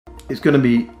it's going to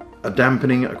be a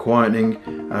dampening, a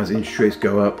quietening as interest rates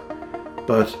go up,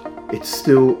 but it's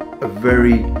still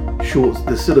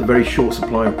there's still a very short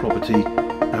supply of property,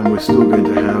 and we're still going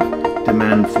to have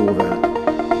demand for that.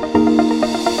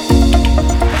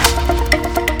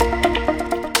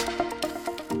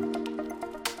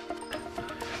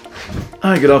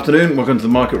 Hi, good afternoon. Welcome to the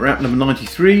Market Wrap number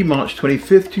 93, March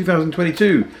 25th,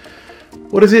 2022.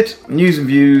 What is it? News and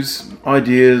views,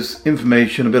 ideas,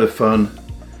 information, a bit of fun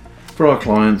for our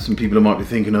clients and people who might be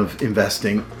thinking of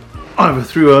investing either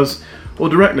through us or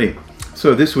directly.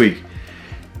 So this week,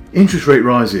 interest rate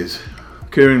rises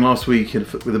occurring last week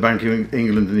with the Bank of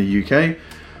England in the UK.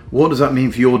 What does that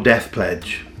mean for your death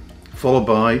pledge? Followed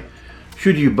by,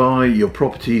 should you buy your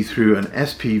property through an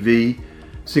SPV,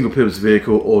 single purpose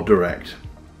vehicle, or direct?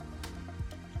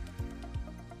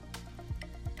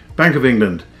 Bank of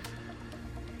England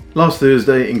last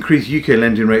Thursday increased UK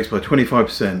lending rates by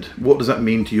 25%. What does that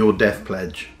mean to your death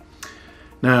pledge?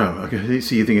 Now, I can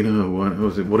see you thinking,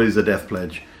 what is a death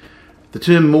pledge? The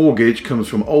term mortgage comes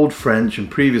from Old French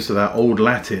and previous to that Old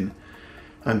Latin,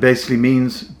 and basically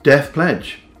means death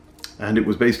pledge. And it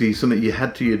was basically something you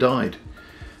had till you died.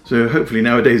 So hopefully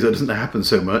nowadays that doesn't happen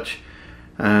so much.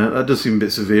 That does seem a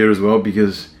bit severe as well,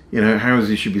 because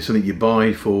houses should be something you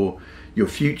buy for your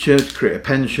future, to create a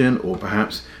pension, or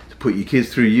perhaps to put your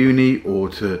kids through uni, or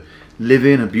to live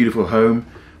in a beautiful home,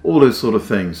 all those sort of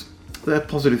things. They're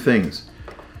positive things.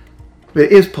 But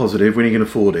it is positive when you can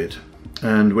afford it.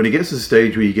 And when it gets to the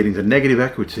stage where you get into negative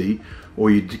equity,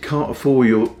 or you can't afford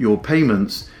your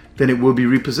payments, then it will be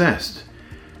repossessed.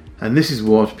 And this is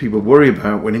what people worry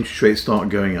about when interest rates start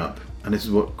going up. And this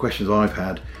is what questions I've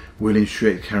had. Will interest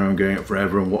rates carry on going up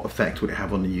forever, and what effect would it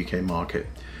have on the UK market?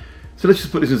 So let's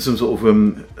just put this in some sort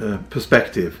of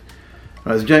perspective.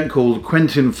 There's a gent called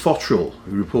Quentin Fottrell,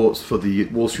 who reports for the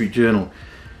Wall Street Journal.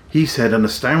 He said an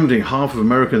astounding half of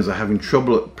Americans are having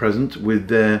trouble at present with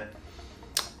their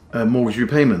mortgage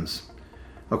repayments.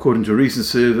 According to a recent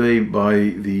survey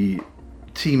by the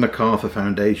T. MacArthur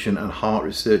Foundation and Hart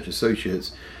Research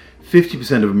Associates,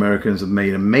 50% of Americans have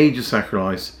made a major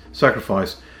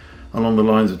sacrifice along the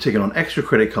lines of taking on extra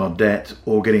credit card debt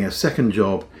or getting a second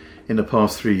job in the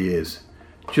past 3 years,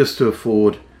 just to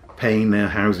afford paying their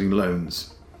housing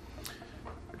loans.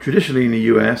 Traditionally in the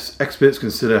US, experts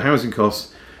consider housing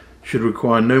costs should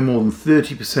require no more than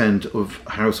 30% of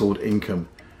household income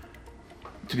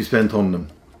to be spent on them.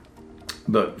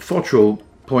 But Fottrell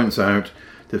points out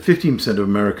that 15% of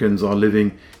Americans are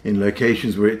living in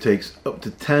locations where it takes up to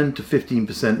 10 to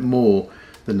 15% more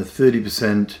than the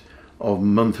 30% of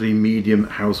monthly median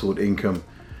household income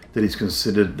that is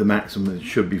considered the maximum that it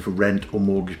should be for rent or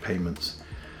mortgage payments.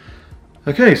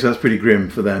 Okay, so that's pretty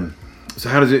grim for them. So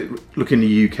how does it look in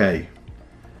the UK?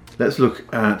 Let's look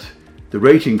at the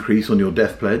rate increase on your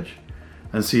death pledge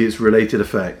and see its related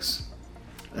effects.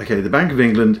 Okay, the Bank of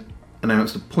England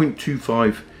announced a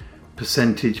 0.25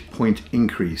 percentage point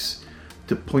increase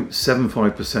to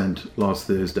 0.75% last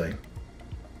Thursday,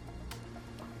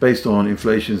 based on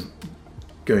inflation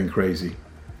going crazy.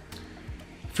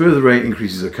 Further rate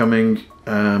increases are coming,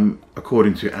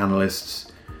 according to analysts,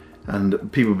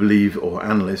 and people believe, or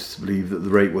analysts believe, that the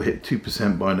rate will hit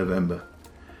 2% by November.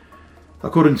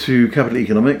 According to Capital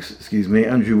Economics,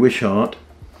 Andrew Wishart,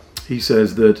 he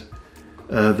says that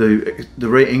the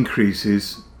rate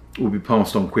increases will be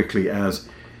passed on quickly, as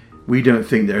we don't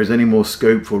think there is any more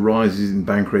scope for rises in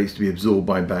bank rates to be absorbed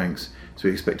by banks, so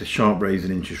we expect a sharp raise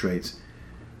in interest rates.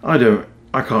 I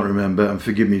can't remember, and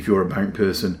forgive me if you're a bank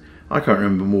person, I can't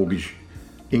remember mortgage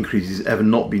increases ever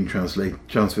not being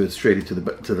transferred straight to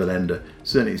the lender.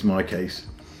 Certainly it's my case.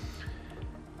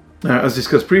 Now, as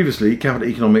discussed previously, Capital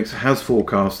Economics has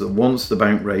forecast that once the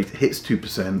bank rate hits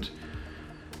 2%,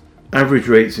 average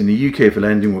rates in the UK for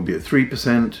lending will be at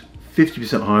 3%,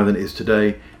 50% higher than it is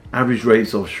today. Average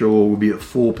rates offshore will be at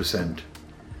 4%.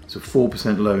 So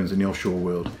 4% loans in the offshore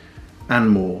world, and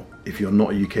more if you're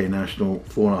not a UK national,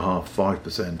 4.5%,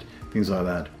 5%, things like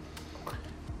that.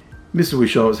 Mr.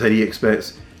 Wishart said he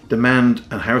expects demand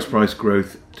and house price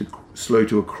growth to slow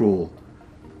to a crawl.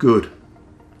 Good.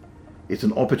 It's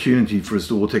an opportunity for us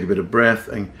to all take a bit of breath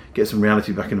and get some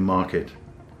reality back in the market.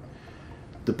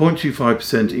 The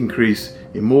 0.25% increase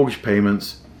in mortgage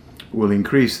payments will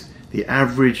increase the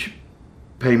average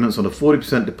payments on a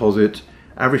 40% deposit,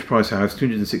 average price house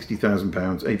 £260,000,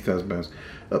 £80,000,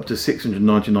 up to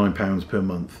 £699 per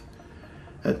month.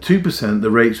 At 2%, the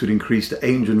rates would increase to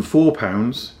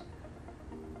 £804,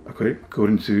 okay,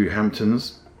 according to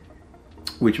Hamptons,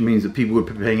 which means that people would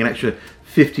be paying an extra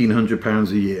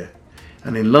 £1,500 a year.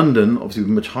 And in London, obviously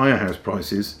with much higher house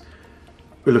prices,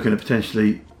 we're looking at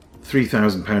potentially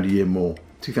 £3,000 a year more.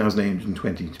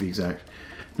 2,820 to be exact.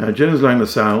 Now, Jones Lang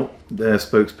LaSalle, their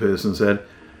spokesperson, said,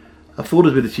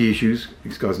 affordability issues,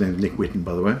 this guy's name is Nick Whitten,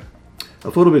 by the way,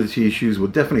 affordability issues will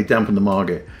definitely dampen the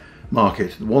market.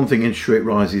 The one thing interest rate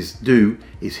rises do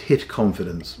is hit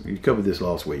confidence. We covered this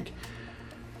last week.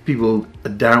 People are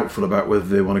doubtful about whether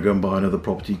they want to go and buy another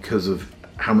property because of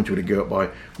how much would it go up by,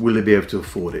 will they be able to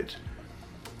afford it?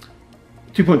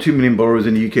 2.2 million borrowers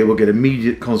in the UK will get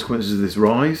immediate consequences of this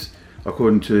rise,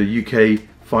 according to UK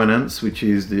Finance, which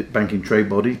is the banking trade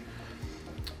body,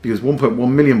 because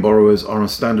 1.1 million borrowers are on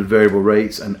standard variable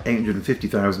rates and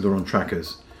 850,000 are on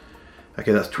trackers.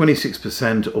 Okay, that's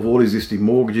 26% of all existing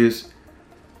mortgages.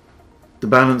 The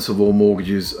balance of all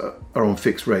mortgages are on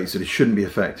fixed rates, so they shouldn't be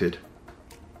affected.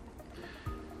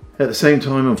 At the same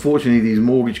time, unfortunately, these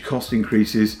mortgage cost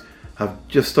increases have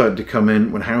just started to come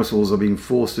in when households are being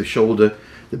forced to shoulder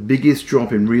the biggest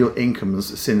drop in real incomes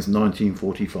since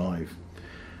 1945.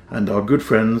 And our good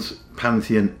friends,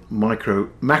 Pantheon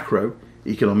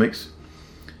Macroeconomics,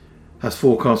 has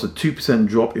forecast a 2%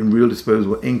 drop in real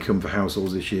disposable income for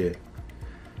households this year.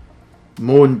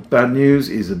 More bad news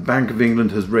is the Bank of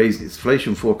England has raised its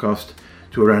inflation forecast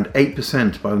to around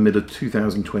 8% by the middle of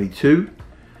 2022.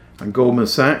 And Goldman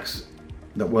Sachs,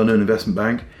 that well-known investment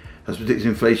bank, has predicted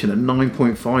inflation at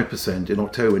 9.5% in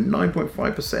October.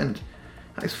 9.5%.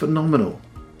 That is phenomenal.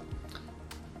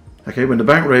 Okay, when the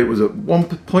bank rate was at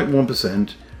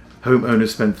 1.1%, homeowners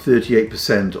spent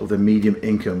 38% of their median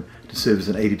income to service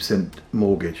an 80%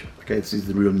 mortgage. Okay, this is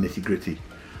the real nitty-gritty.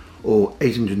 Or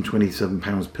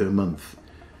 £827 per month,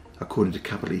 according to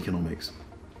Capital Economics.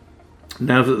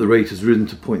 Now that the rate has risen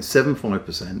to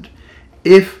 0.75%,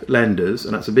 if lenders,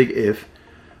 and that's a big if,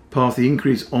 pass the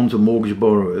increase onto mortgage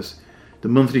borrowers, the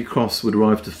monthly costs would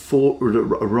rise to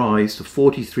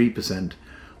 43%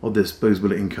 of their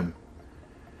disposable income.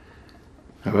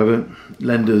 However,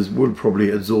 lenders will probably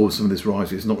absorb some of this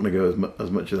rise. It's not going to go as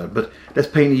much as that. But let's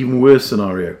paint an even worse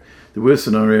scenario. The worst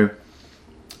scenario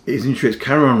is interest rates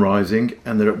carry on rising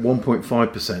and they're at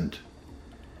 1.5%.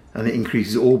 And the increase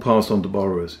is all passed on to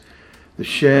borrowers. The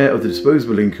share of the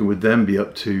disposable income would then be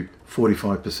up to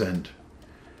 45%.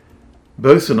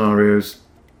 Both scenarios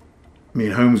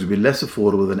mean homes would be less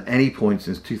affordable than any point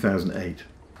since 2008.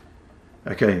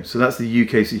 Okay, so that's the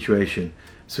UK situation.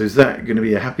 So is that going to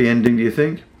be a happy ending, do you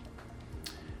think?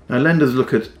 Now, lenders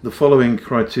look at the following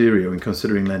criteria when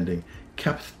considering lending: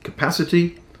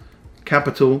 capacity,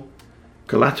 capital,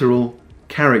 collateral,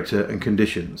 character, and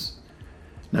conditions.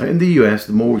 Now, in the US,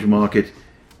 the mortgage market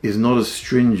is not as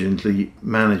stringently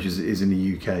managed as it is in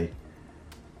the UK.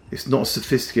 It's not as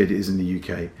sophisticated as in the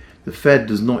UK. The Fed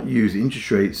does not use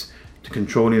interest rates to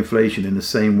control inflation in the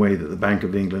same way that the Bank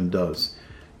of England does,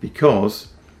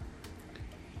 because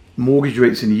mortgage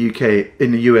rates in the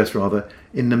US,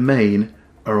 in the main,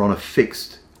 are on a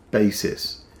fixed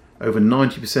basis. Over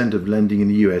 90% of lending in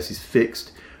the US is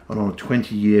fixed and on a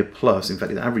 20-year plus. In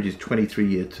fact, the average is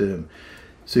 23-year term.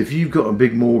 So if you've got a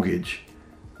big mortgage,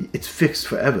 it's fixed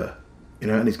forever,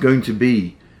 and it's going to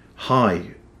be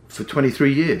high for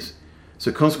 23 years.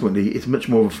 So consequently, it's much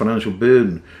more of a financial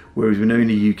burden. Whereas we know in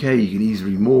the UK, you can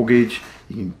easily remortgage,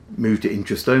 you can move to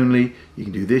interest only, you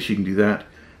can do this, you can do that.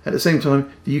 At the same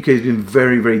time, the UK has been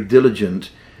very, very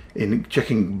diligent in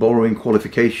checking borrowing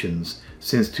qualifications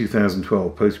since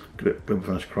 2012, post-global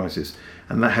financial crisis,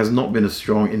 and that has not been as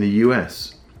strong in the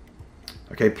US.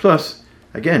 Okay, plus,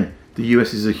 again, the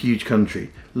US is a huge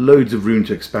country, loads of room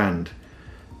to expand.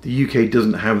 The UK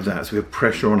doesn't have that, so we have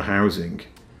pressure on housing.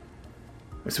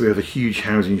 So we have a huge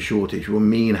housing shortage, will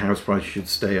mean house prices should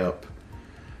stay up.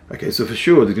 Okay, so for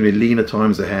sure, there's going to be leaner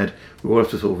times ahead. We'll have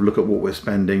to sort of look at what we're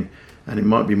spending, and it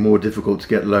might be more difficult to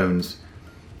get loans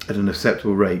at an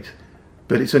acceptable rate,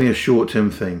 but it's only a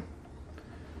short-term thing.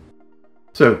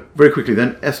 So, very quickly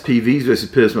then, SPVs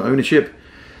versus personal ownership.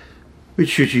 Which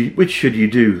should you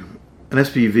do? An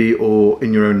SPV or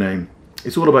in your own name?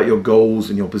 It's all about your goals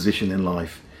and your position in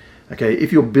life. Okay,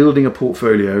 if you're building a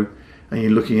portfolio and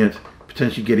you're looking at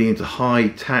potentially getting into high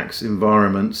tax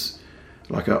environments,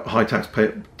 like a high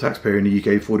taxpayer in the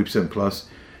UK, 40% plus,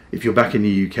 if you're back in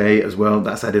the UK as well,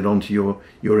 that's added on to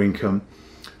your income.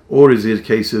 Or is it a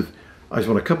case of, I just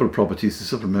want a couple of properties to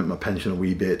supplement my pension a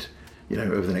wee bit,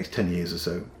 over the next 10 years or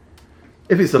so.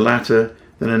 If it's the latter,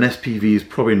 then an SPV is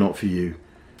probably not for you.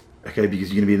 Okay,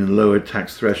 because you're going to be in lower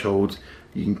tax thresholds.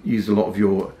 You can use a lot of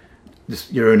your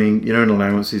own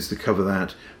allowances to cover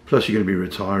that. Plus, you're going to be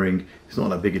retiring. It's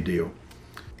not that big a deal.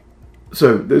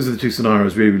 So those are the two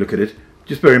scenarios really we look at it.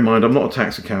 Just bear in mind, I'm not a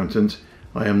tax accountant.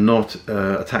 I am not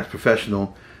a tax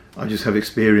professional. I just have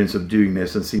experience of doing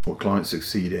this and seeing what clients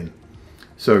succeed in.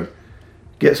 So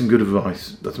get some good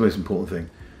advice. That's the most important thing.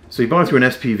 So you buy through an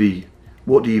SPV,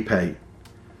 what do you pay?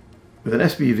 With an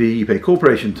SPV, you pay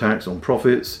corporation tax on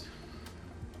profits,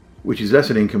 which is less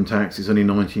than income tax, it's only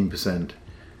 19%.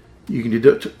 You can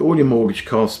deduct all your mortgage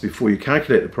costs before you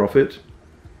calculate the profit.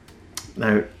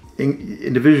 Now,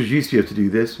 individuals used to be able to do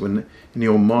this when in the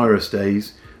old Myros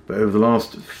days, but over the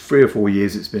last 3 or 4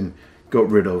 years it's been got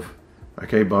rid of,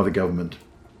 okay, by the government.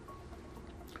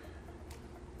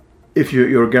 If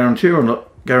you're a guarantor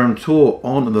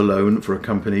on the loan for a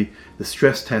company, the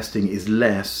stress testing is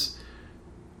less,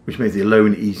 which makes the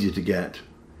loan easier to get.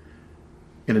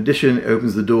 In addition, it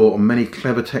opens the door on many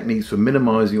clever techniques for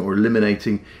minimizing or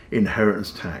eliminating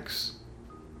inheritance tax.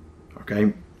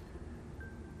 Okay,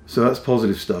 so that's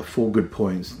positive stuff, 4 good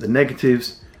points. The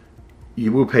negatives,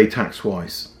 you will pay tax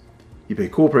twice. You pay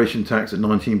corporation tax at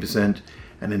 19%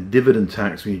 and then dividend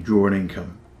tax when you draw an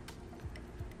income.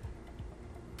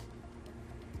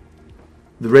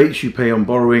 The rates you pay on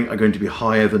borrowing are going to be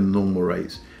higher than normal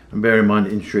rates. And bear in mind,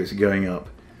 interest rates are going up.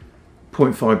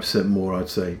 0.5% more, I'd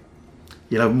say.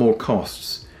 You'll have more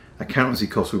costs. Accountancy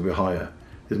costs will be higher.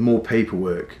 There's more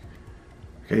paperwork.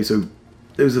 Okay, so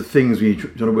those are things when you're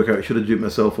trying to work out, should I do it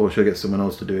myself or should I get someone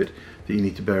else to do it, that you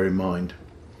need to bear in mind.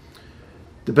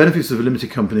 The benefits of a limited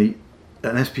company,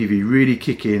 an SPV, really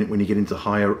kick in when you get into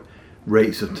higher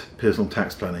rates of personal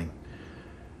tax planning.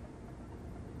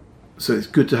 So it's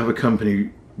good to have a company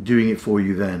doing it for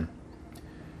you then.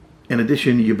 In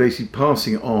addition, you're basically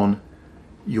passing on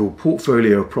your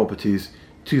portfolio of properties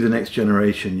to the next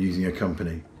generation using a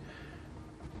company.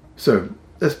 So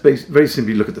let's very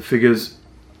simply look at the figures.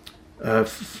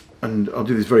 And I'll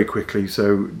do this very quickly,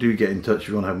 so do get in touch if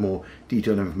you want to have more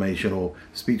detailed information or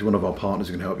speak to one of our partners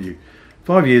who can help you.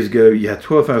 5 years ago, you had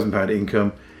 £12,000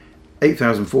 income,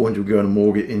 £8,400 would go on a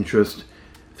mortgage interest,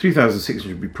 £3,600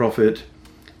 would be profit.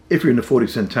 If you're in the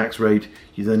 40% tax rate,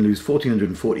 you then lose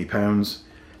 £1,440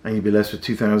 and you'll be left with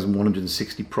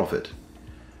 £2,160 profit.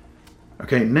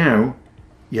 Okay, now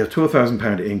you have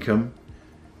 £12,000 income,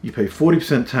 you pay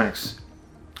 40% tax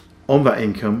on that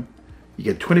income, you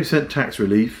get 20% tax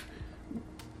relief,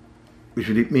 which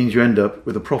means you end up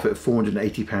with a profit of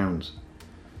 £480.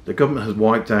 The government has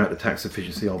wiped out the tax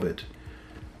efficiency of it.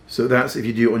 So that's if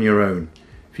you do it on your own.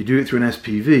 If you do it through an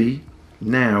SPV,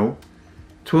 now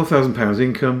 £12,000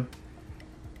 income,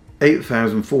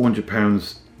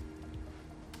 £8,400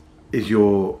 is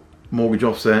your mortgage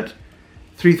offset,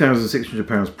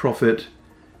 £3,600 profit,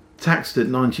 taxed at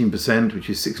 19%, which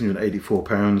is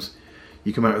 £684,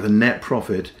 you come out with a net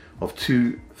profit of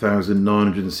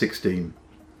 £2,916.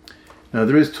 Now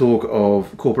there is talk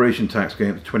of corporation tax going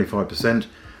up to 25%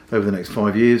 over the next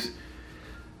 5 years,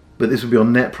 but this will be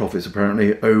on net profits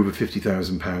apparently over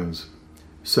 £50,000.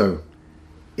 So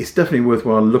it's definitely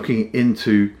worthwhile looking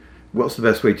into what's the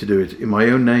best way to do it. In my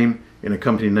own name, in a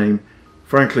company name,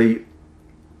 frankly,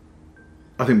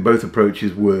 I think both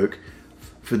approaches work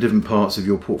for different parts of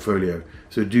your portfolio.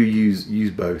 So do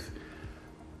use both.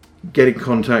 Get in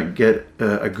contact, get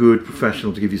a good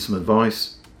professional to give you some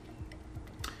advice.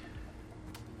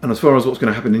 And as far as what's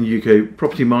going to happen in the UK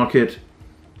property market,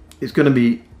 it's going to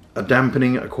be a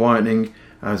dampening, a quietening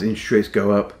as interest rates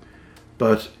go up,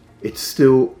 but it's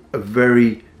still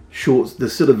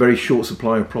there's still a very short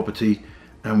supply of property,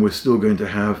 and we're still going to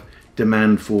have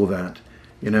demand for that.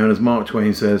 You know, and as Mark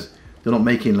Twain says, they're not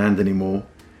making land anymore,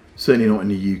 certainly not in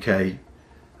the UK. I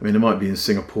mean, they might be in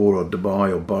Singapore or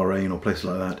Dubai or Bahrain or places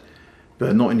like that,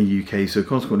 but not in the UK. So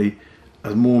consequently,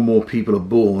 as more and more people are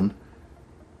born,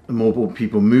 and more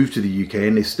people move to the UK,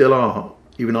 and they still are,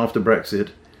 even after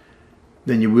Brexit,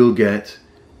 then you will get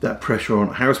that pressure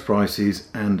on house prices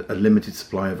and a limited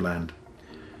supply of land.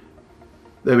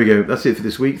 There we go, that's it for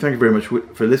this week. Thank you very much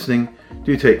for listening.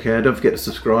 Do take care, don't forget to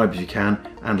subscribe if you can,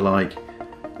 and like.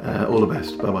 All the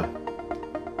best, bye bye.